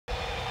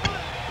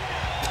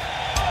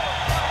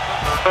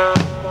My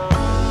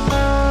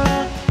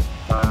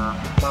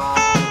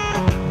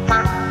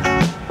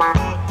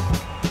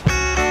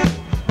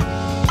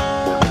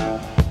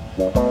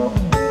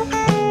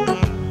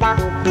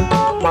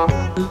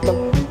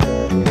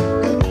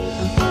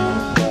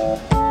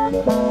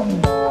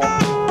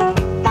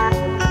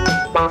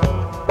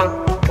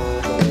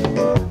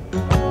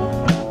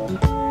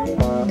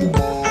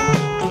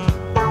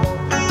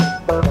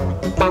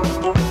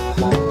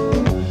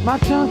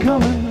time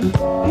coming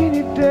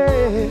any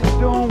day,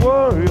 don't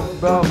worry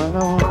about me,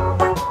 no.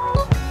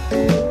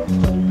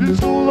 Been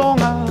so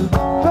long I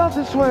felt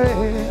this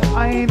way,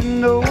 I ain't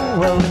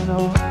nowhere to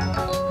know.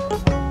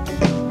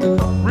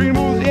 Rain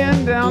moves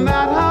in down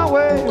that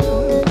highway,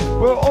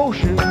 where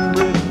ocean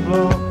winds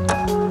blow.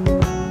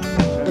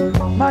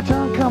 My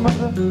time coming,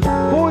 the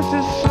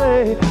voices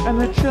say, and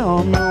they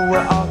tell me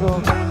where I'll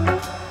go.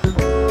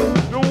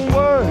 Don't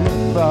worry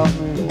about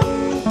me,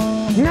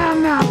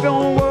 nah,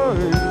 don't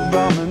worry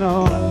about me,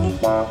 no.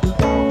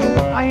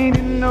 I ain't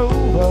in no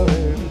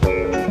hurry,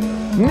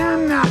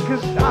 nah,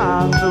 'cause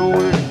I know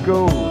where to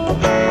go.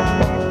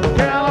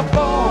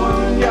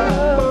 California,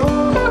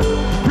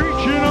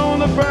 preaching on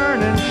the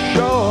burning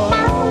shore.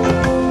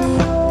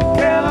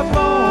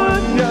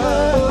 California,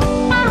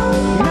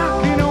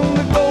 knocking on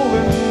the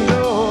golden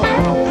door.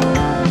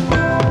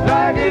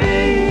 Like an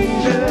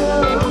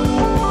angel,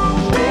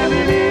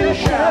 standing in a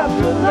shaft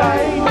of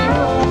light,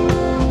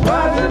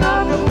 rising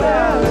up to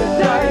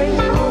paradise.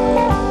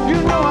 You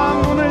know I'm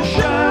gonna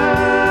shine.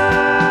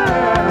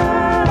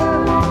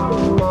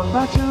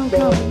 My time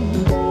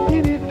coming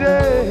any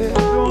day,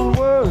 don't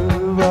worry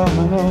about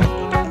me, no.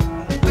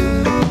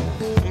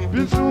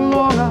 Been so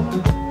long I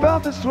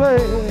felt this way,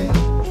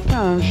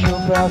 time sure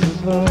passes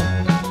slow.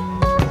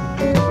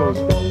 Those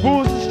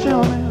voices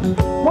tell me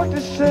what to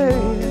say,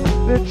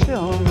 they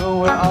tell me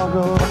where I'll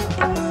go.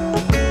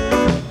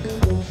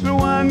 So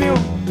I knew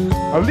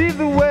I'll lead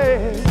the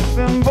way,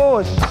 them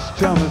voices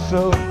tell me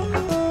so.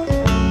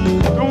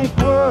 Don't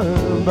worry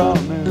about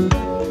me,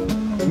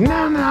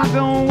 nah,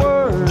 don't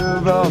worry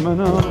about me,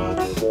 no.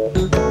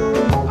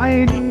 I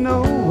ain't in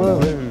no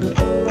worry,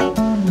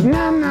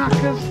 nah,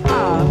 'cause I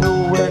know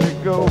where to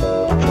go.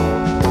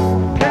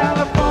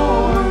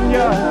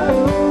 California,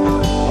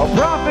 a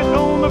prophet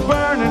on the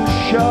burning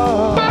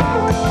shore.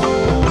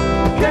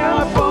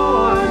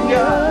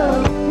 California,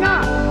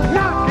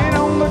 knocking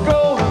on the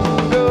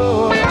golden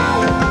door.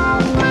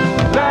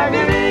 Like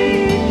an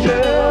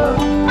angel,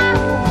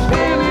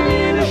 standing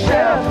in a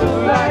shaft of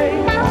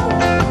light,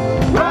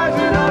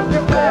 rising up to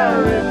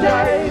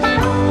paradise.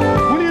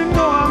 Well, you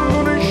know I'm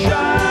gonna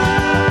shine.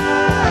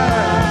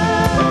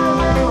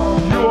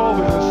 You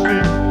always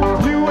asleep,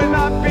 you would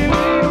not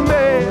believe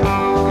me.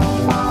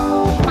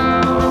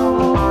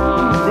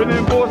 But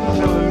them voices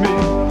telling me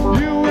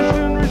you was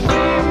in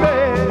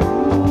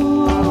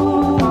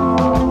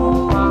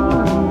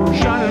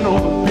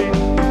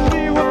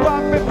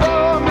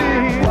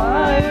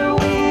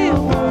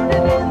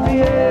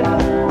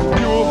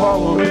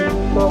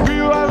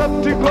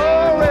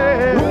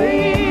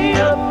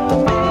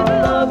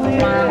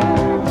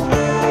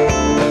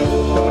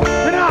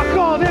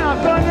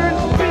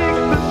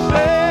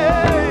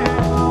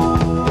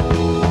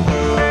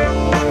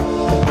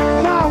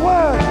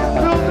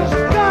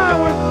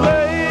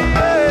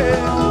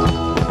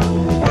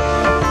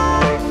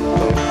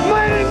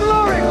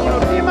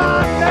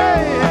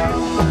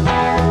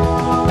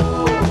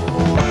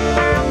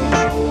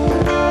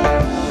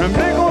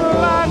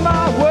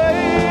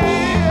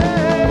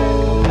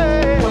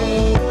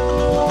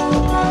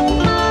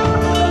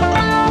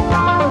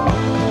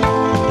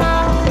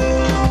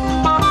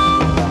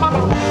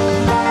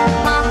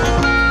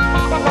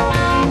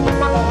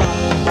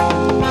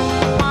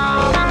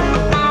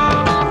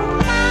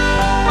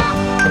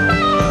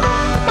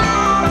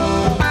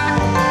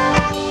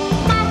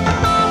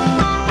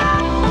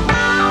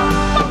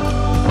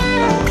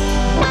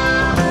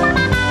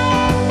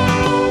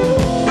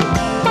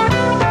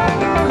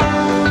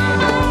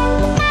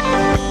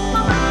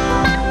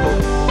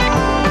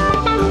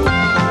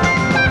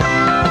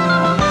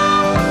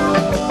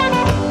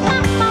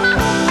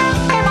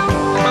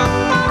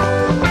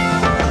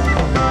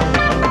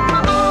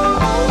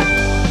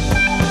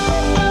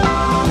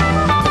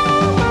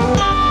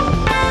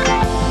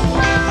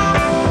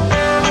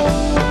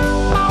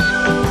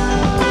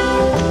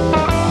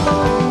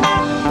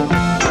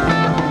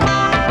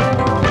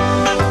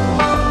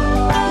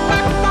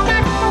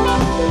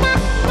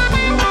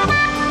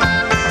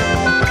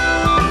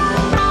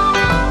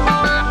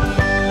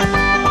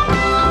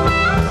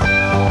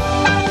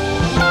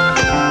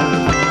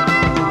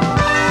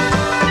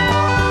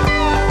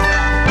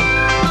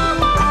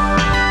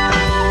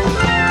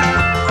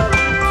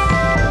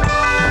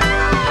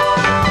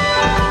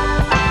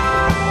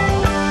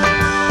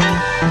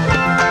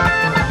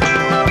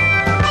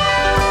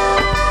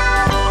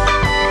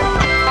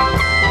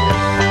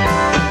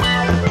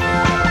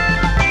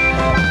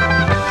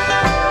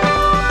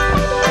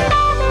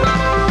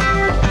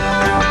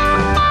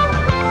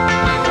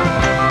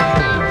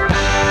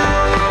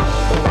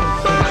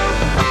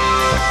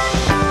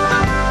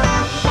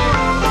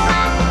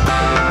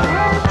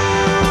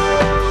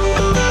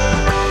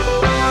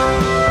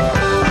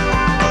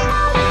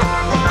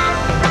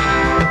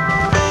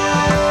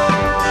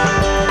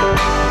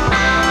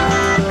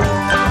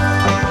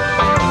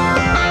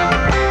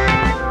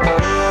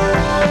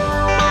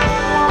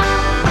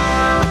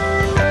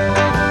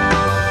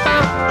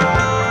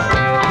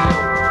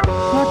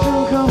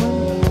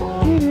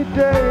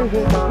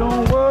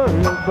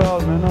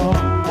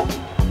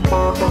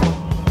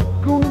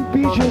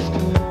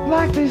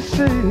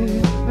see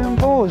them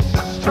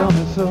voices tell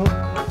me so.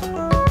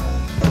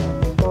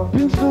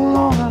 Been so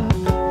long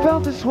I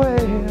felt this way.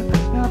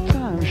 Now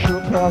time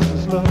sure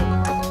passes slow.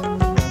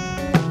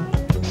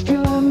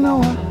 Still I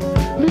know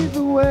I lead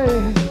the way.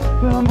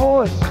 Them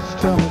voices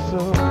tell me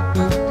so.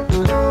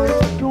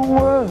 Don't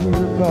worry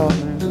about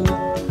me.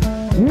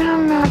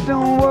 No,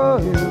 don't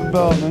worry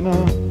about me, no.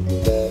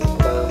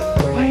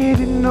 I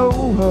ain't in no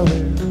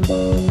hurry.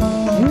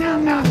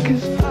 No,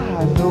 'cause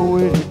I know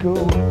where to go.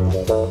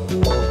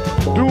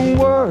 Don't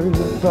worry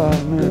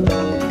about me.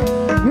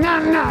 No,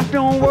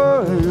 don't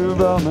worry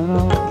about me,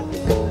 no.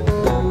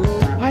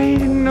 I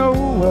ain't in no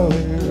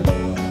hurry.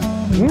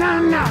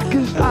 No,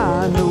 'cause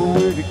I know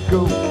where to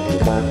go.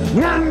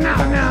 No.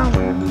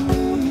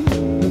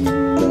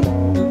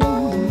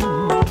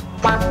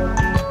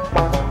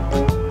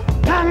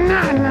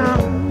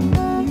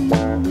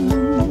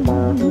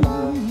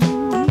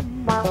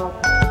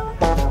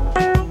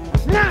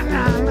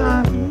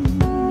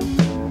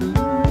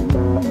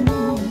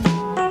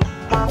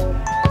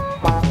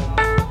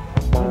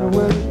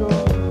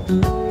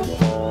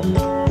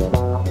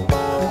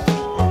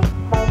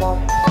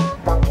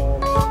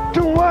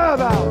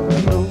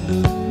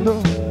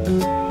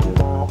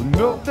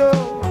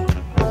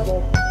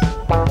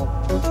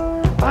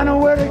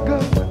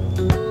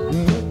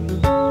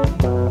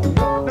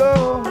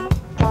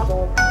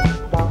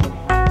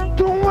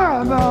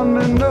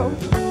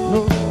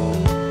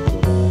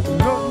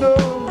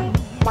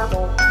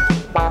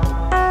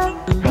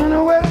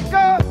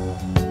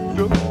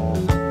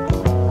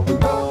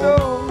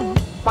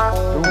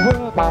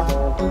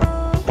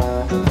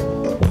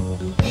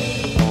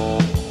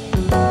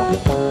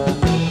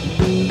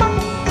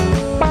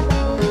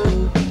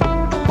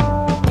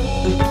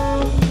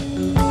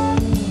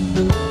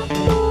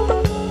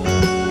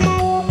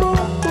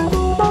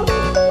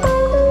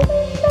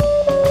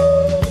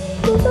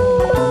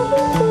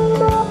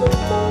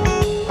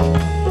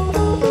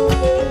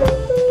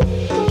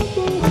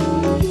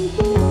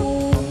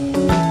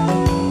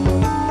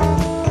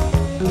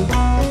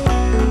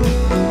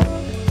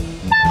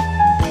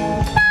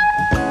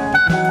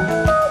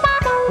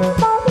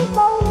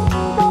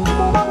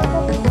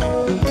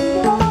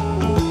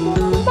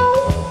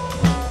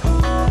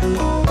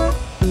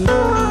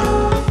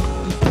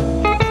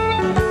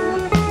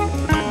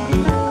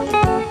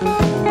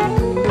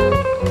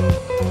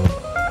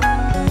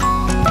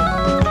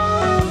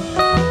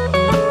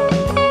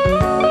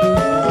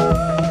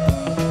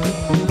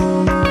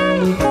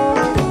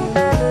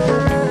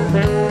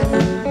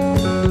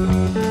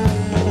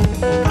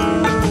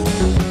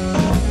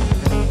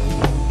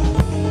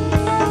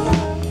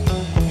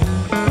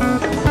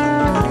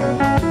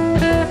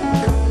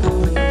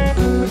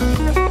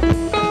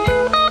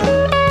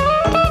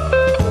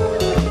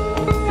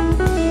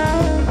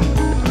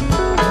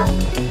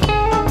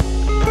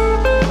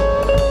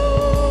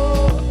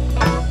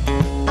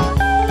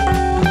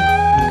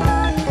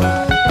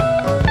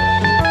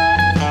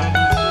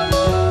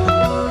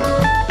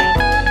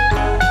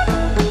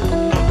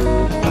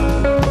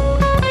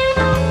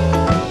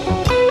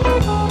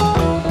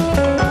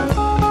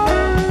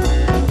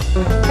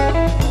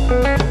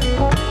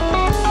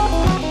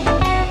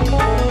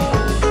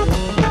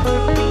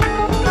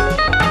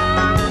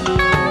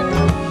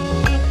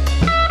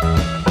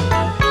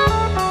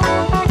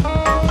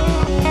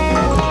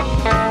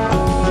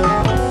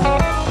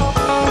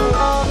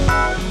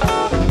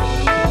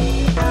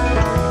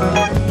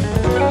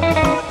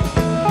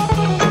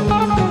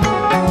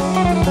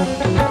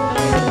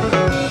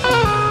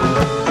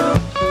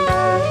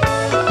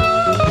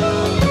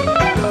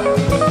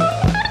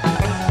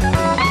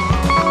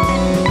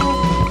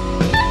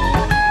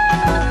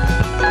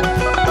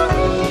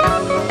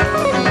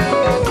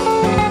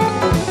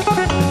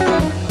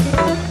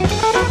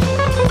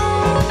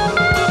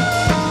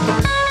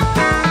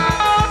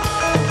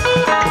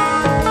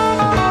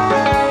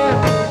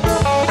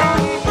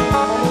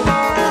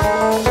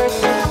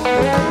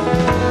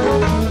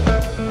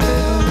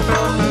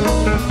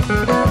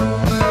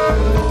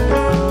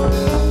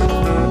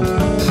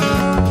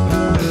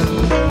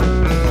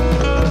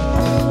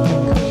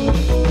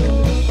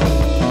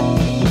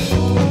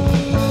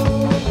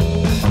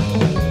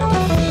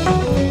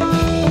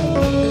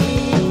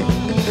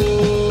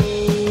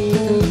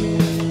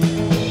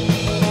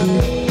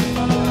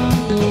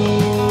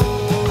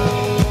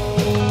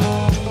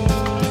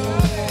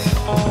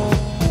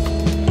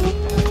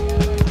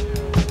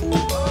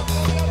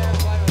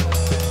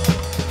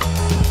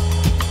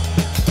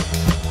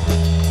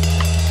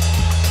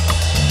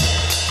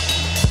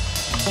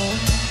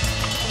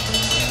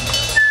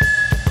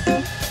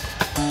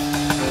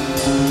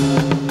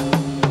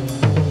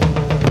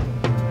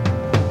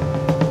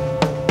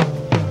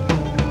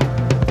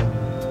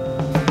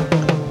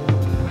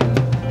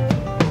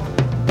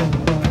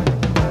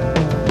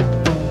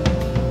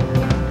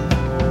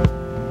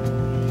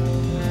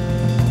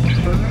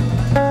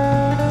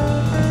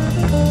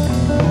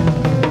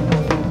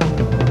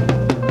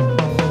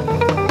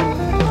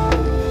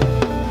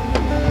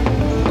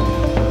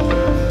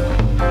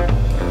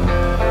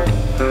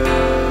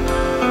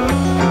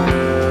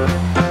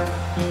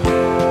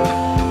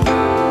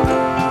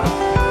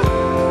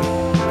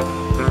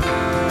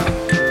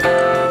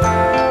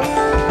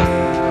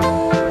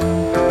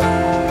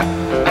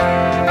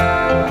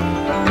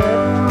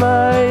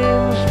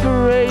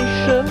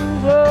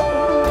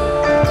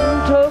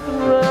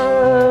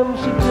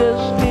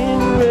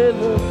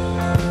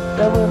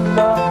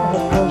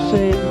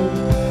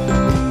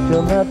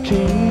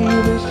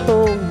 cheerless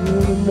home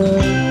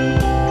tonight.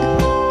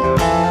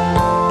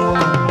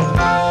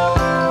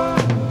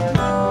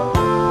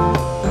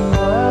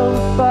 While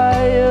the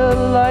fire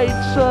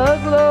lights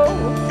aglow,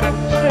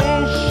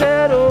 strange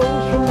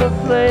shadows from the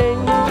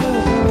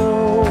flames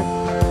glow,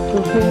 to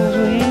things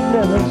we've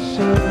never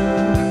seen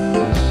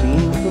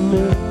seem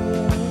familiar.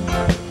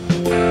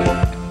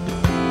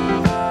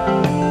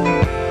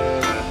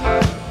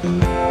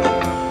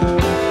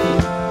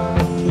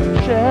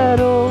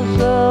 Shadows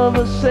of a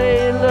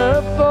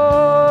sailor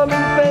born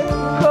and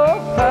fell,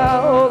 cold,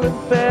 foul and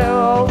fair,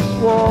 all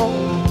sworn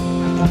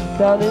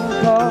down in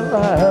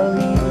Carlisle,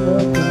 he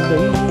loved a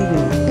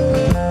lady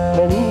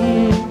many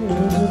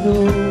years ago.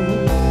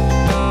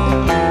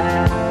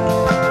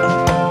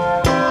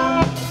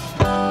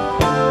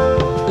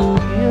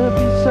 Here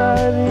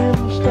beside him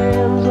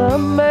stands a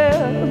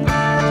man,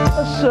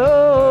 a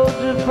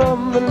soldier from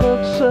the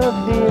looks of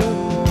him,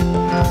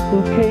 who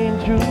came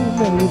through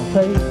many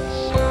fights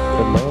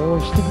and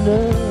lost his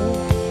love.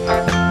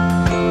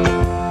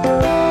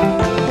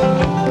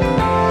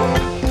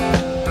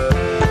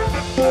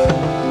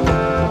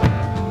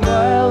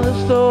 While the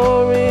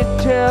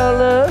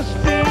storyteller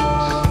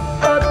speaks,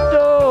 a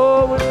door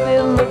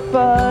within the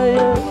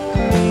fire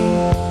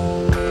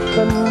creaks,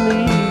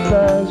 suddenly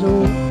flies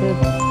open,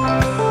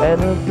 and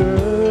a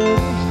girl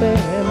is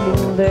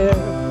standing there.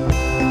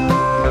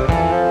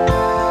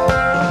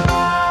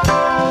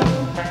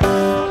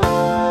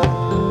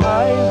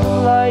 Eyes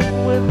alight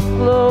with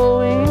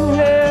glowing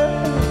hair,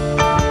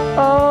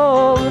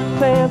 all the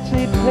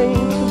fancy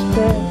paints are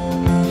spent.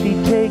 She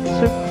takes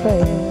her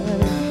fan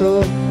and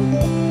throws it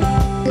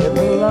in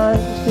the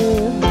lion's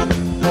den.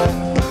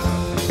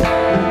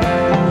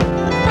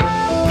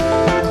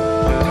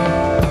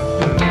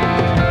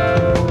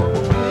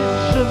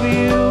 Which of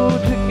you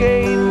to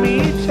gain me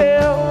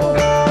tell,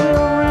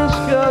 will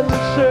risk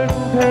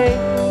uncertain pain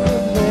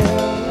and then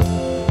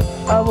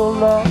I will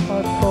not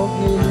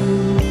forgive you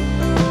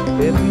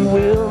if you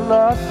will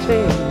not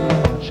take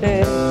a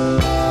chance.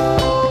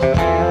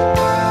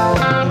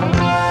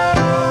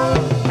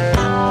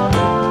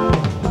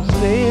 The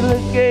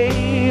sailor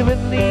gave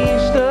at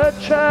least a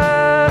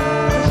try,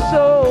 the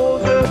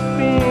soldier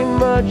being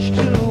much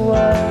too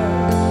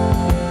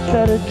wise.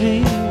 Strategy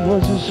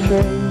was a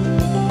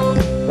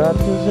strength, not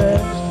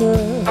disaster.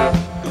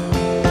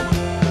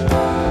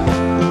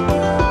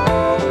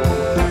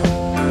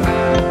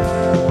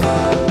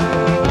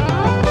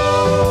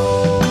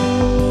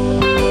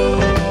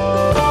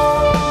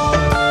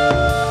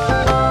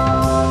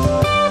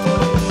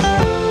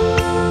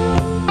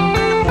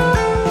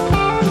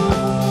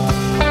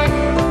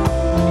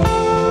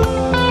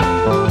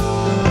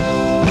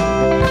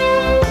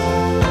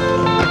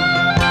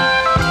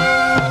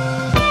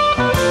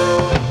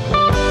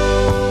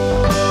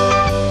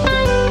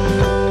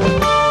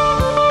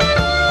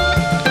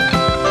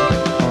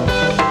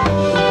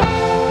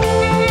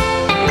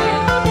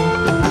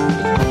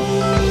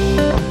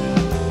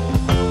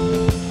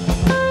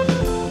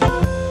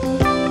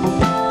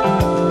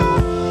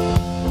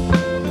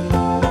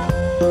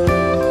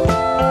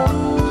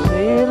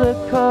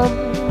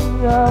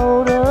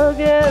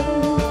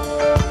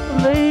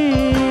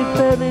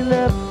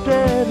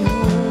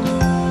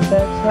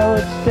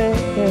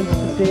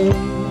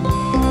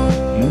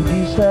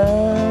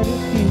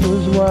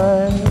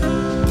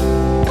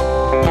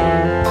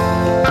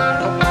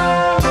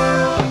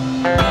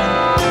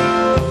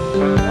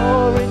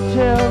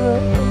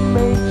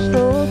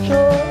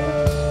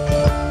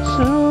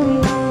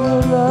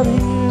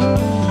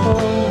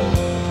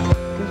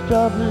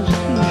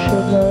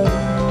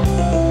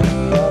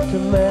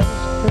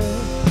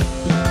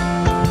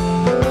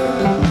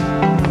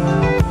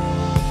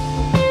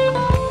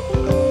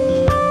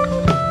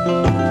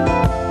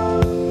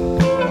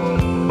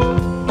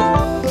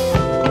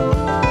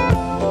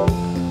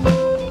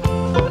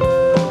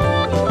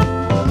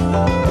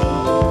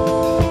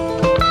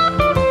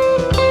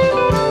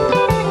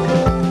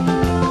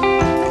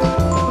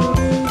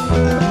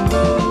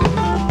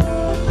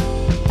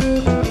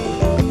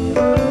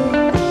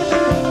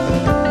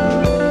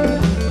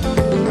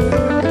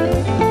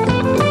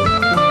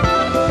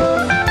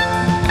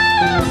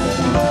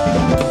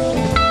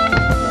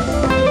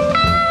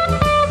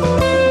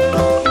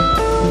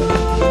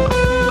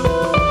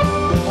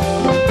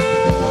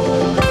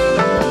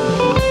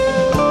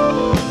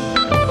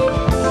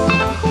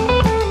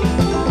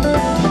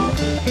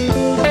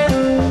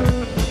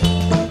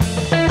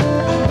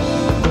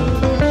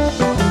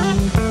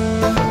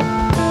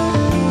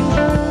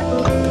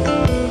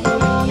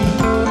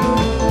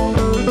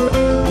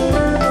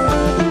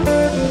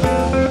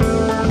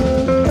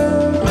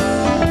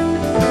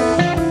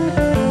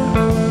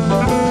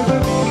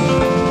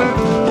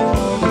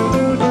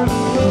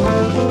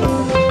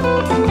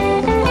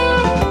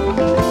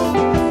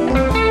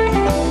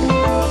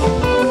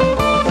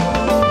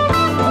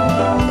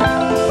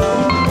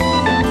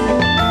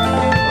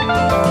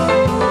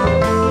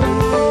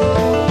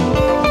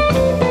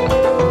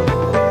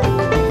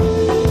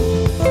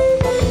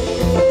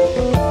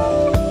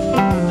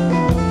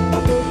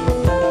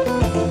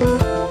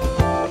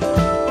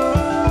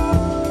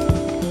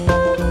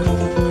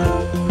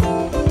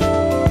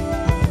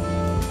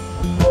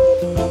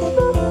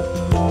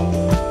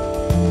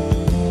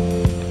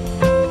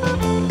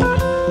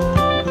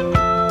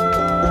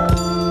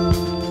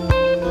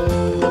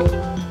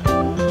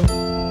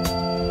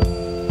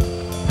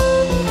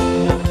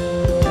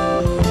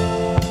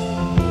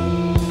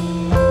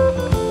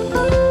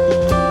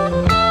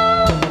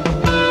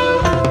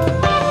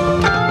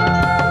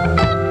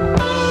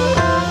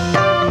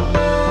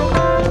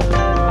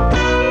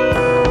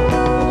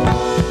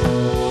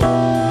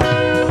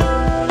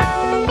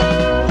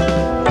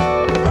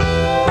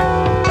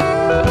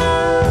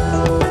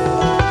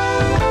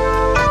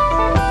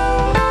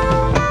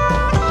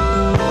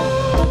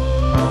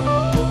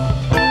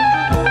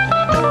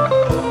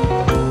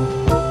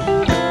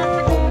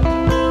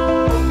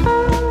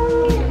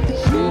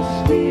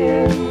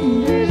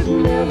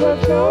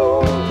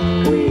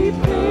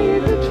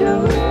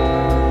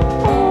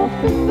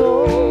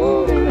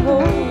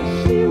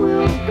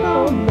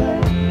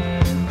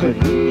 but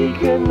he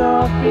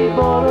cannot be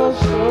bought or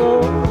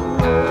sold.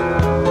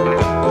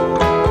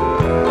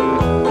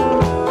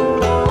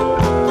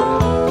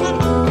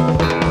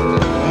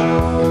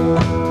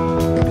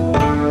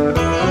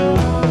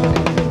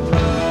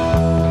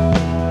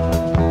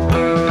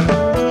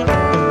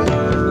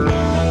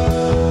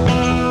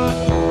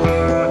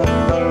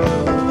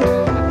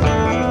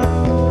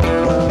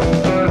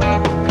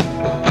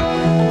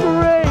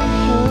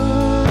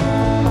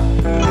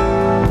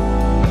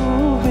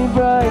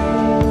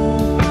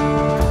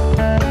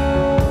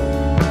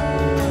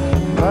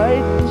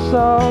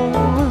 Song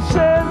with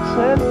sense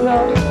and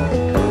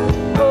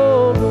love,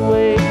 all the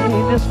way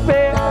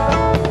despair.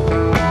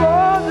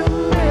 For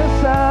this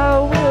I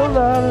will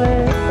not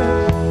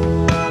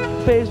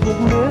last, faced with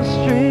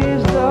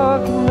mysteries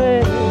dark and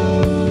vain.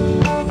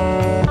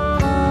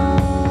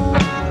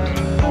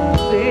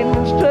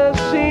 Statements just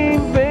seem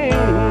vain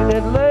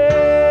at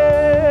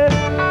last.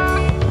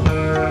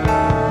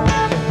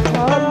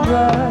 One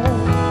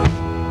rise,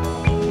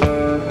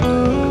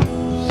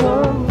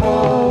 some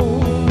fall.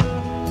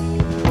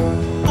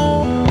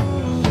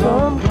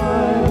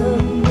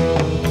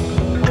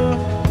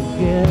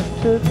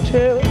 To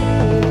tell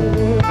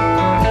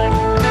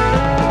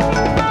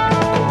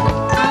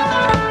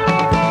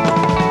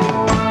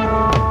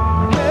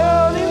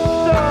counting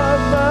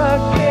stars by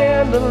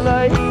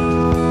candlelight,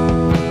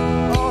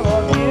 all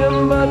of him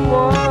but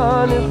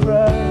one is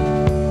bright.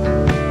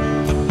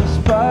 The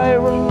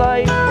spiral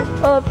light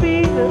of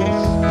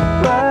Venus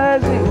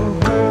rising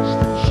first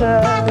and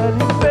shining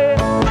red.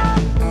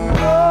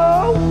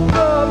 Oh,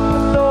 from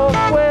the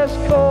northwest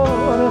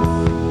corner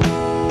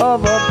of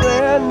a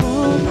brand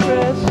new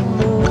crescent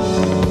moon,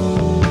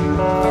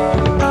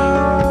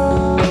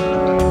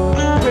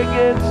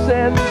 crickets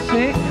and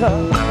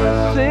cicadas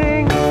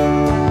sing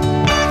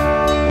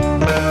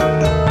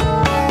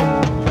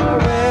a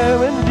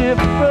rare and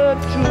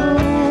different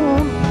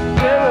tune.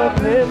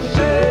 Terrapin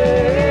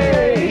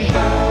station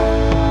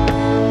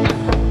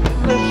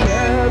in the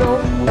shadow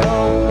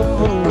of the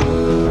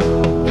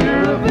moon.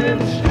 Terrapin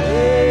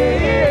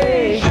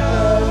station,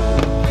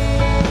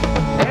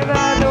 and I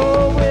know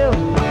we'll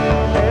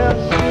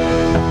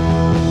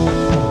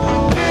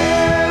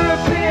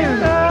Terrapin,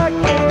 I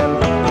can't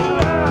be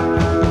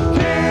loud.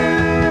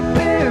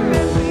 Terrapin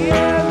is the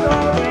end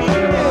of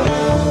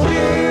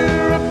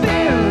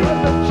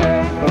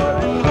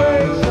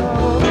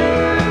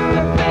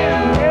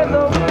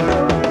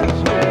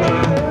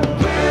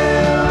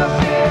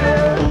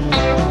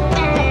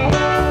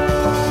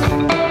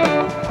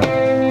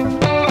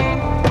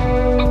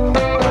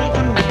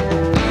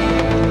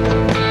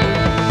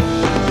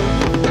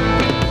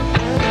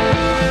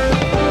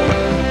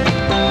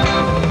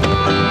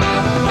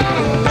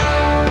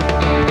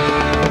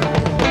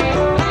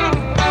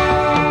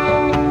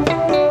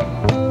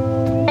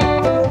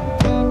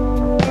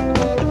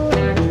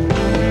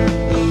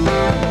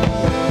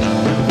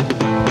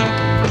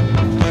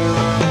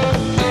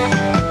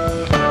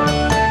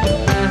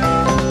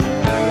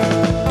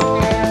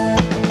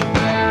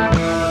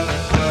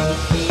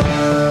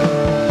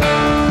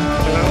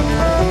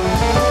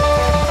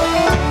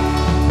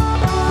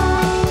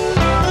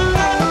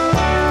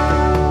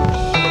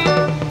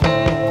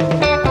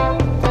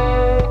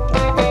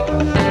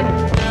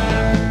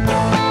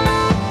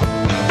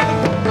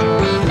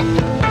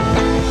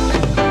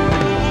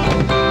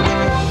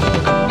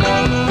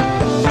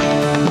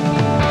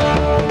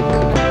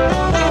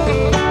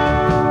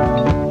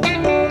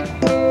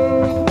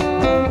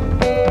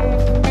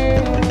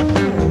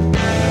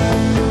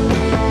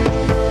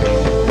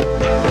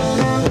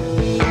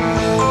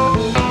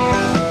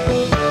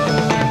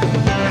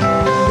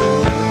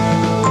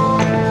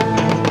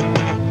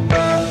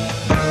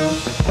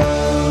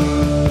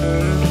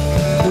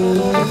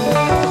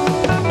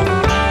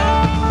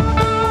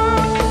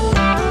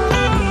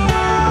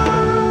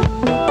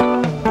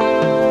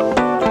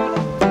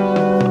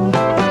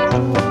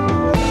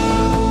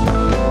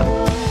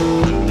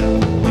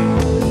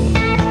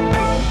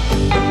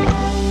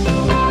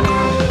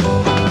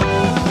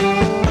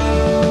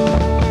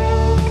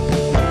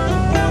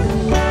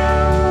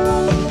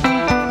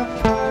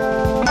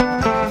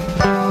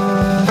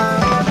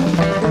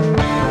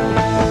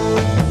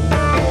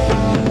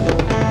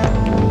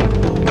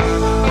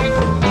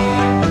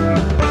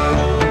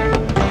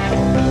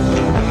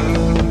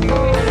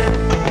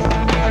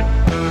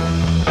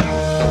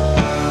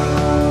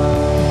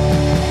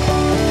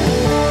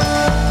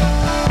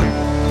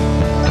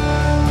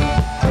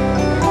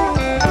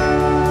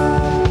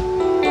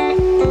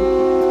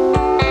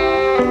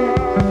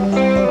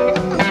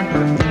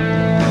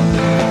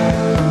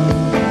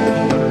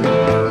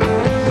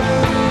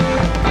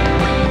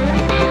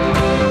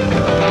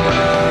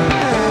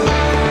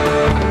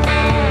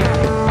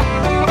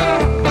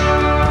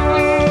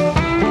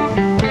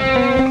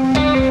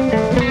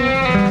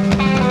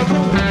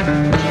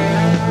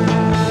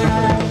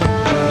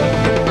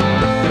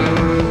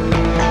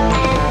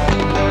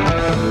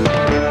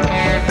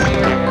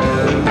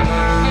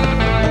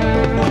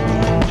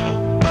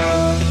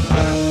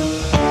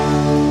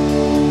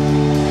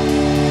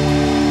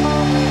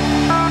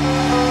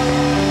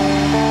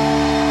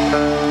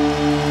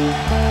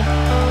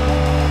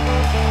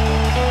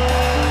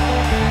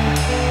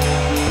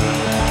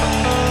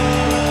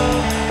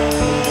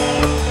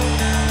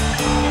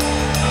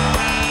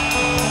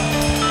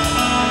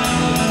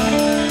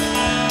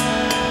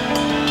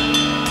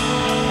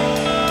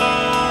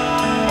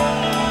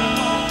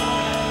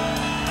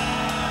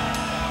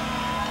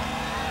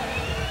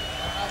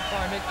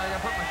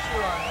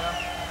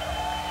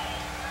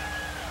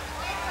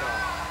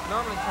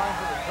in time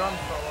for the drum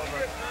solo,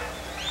 but...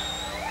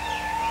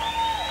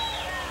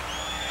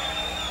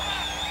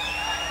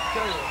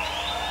 Kill you.